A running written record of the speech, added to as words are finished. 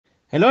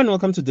Hello and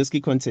welcome to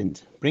Disky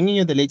Content, bringing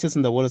you the latest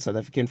in the world of South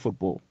African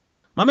football.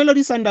 Mamelodi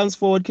Sundowns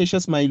forward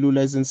Cassius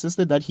Mailula has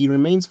insisted that he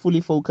remains fully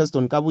focused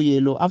on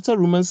Kabuyelo after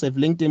rumours have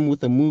linked him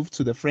with a move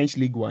to the French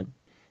Ligue 1.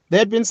 There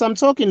had been some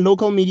talk in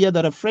local media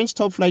that a French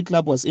top-flight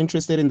club was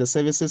interested in the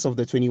services of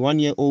the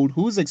 21-year-old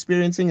who's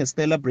experiencing a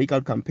stellar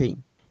breakout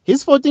campaign.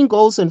 His 14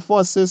 goals and 4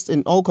 assists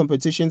in all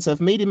competitions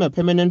have made him a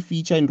permanent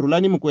feature in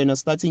Rulani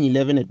Mukwena's starting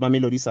 11 at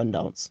Mamelodi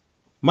Sundowns.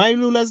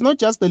 Mailula is not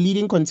just the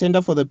leading contender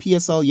for the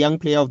PSL Young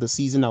Player of the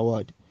Season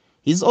award.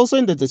 He's also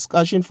in the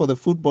discussion for the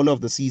Footballer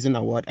of the Season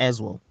award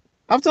as well.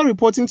 After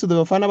reporting to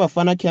the Bafana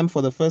Bafana camp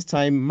for the first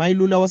time,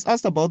 Mailula was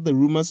asked about the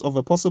rumors of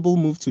a possible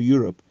move to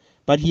Europe,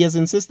 but he has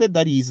insisted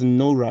that he is in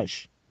no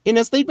rush. In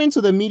a statement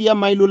to the media,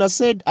 Mailula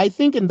said, "I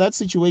think in that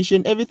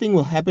situation everything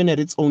will happen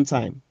at its own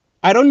time.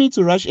 I don't need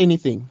to rush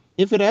anything.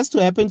 If it has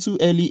to happen too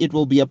early, it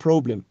will be a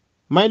problem."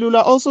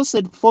 Mailula also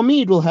said, "For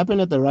me, it will happen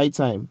at the right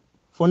time.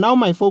 For now,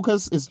 my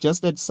focus is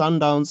just at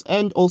Sundowns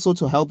and also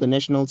to help the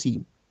national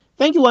team."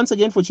 Thank you once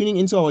again for tuning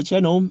into our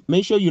channel.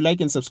 Make sure you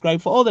like and subscribe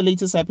for all the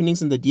latest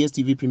happenings in the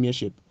DSTV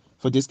Premiership.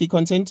 For Disky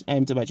Content, I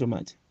am Tabacho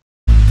Mat.